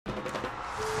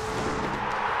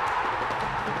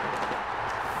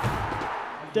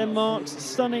Denmark's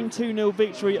stunning 2-0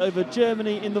 victory over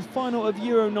Germany in the final of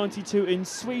Euro 92 in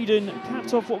Sweden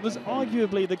capped off what was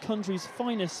arguably the country's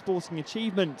finest sporting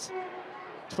achievement.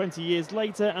 20 years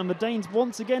later, and the Danes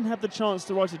once again have the chance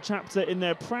to write a chapter in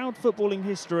their proud footballing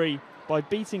history by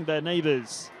beating their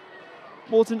neighbours.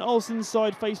 Morten Olsen's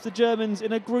side faced the Germans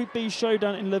in a Group B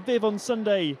showdown in Lviv on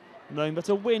Sunday, knowing that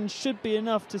a win should be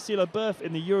enough to seal a berth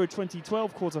in the Euro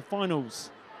 2012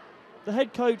 quarter-finals. The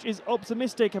head coach is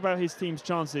optimistic about his team's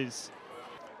chances.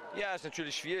 Yes,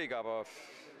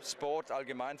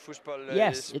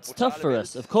 it's tough for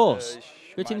us, of course.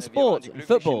 But in sport and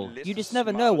football, you just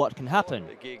never know what can happen.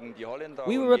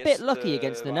 We were a bit lucky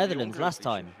against the Netherlands last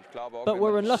time, but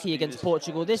we're unlucky against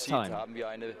Portugal this time.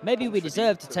 Maybe we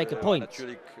deserve to take a point,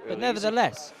 but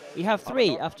nevertheless, we have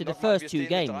 3 after the first 2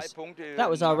 games.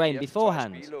 That was our aim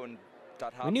beforehand.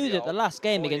 We knew that the last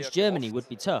game against Germany would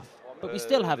be tough, but we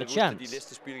still have a chance.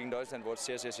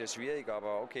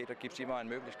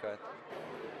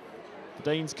 The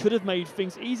Danes could have made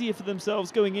things easier for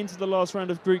themselves going into the last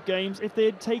round of group games if they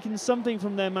had taken something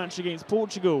from their match against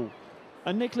Portugal.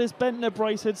 A Nicklas Bentner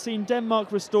brace had seen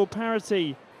Denmark restore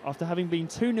parity after having been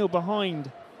 2-0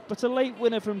 behind, but a late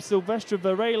winner from Silvestre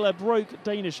Varela broke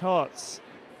Danish hearts.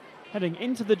 Heading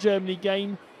into the Germany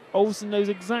game, Olsen knows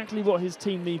exactly what his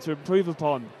team needs to improve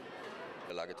upon.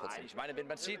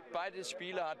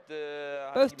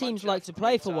 Both teams like to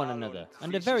play for one another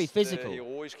and are very physical.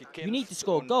 You need to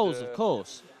score goals, of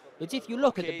course, but if you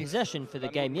look at the possession for the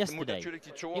game yesterday,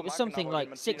 it was something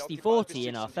like 60-40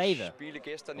 in our favour,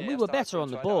 and we were better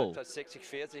on the ball.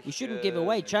 We shouldn't give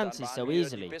away chances so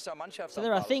easily, so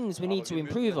there are things we need to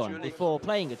improve on before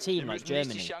playing a team like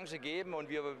Germany.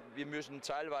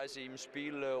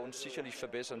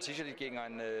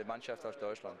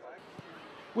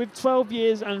 With 12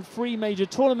 years and 3 major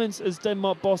tournaments as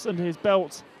Denmark boss under his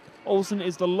belt, Olsen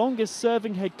is the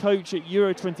longest-serving head coach at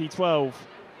Euro 2012.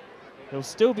 He'll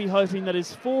still be hoping that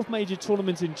his 4th major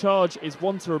tournament in charge is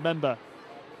one to remember.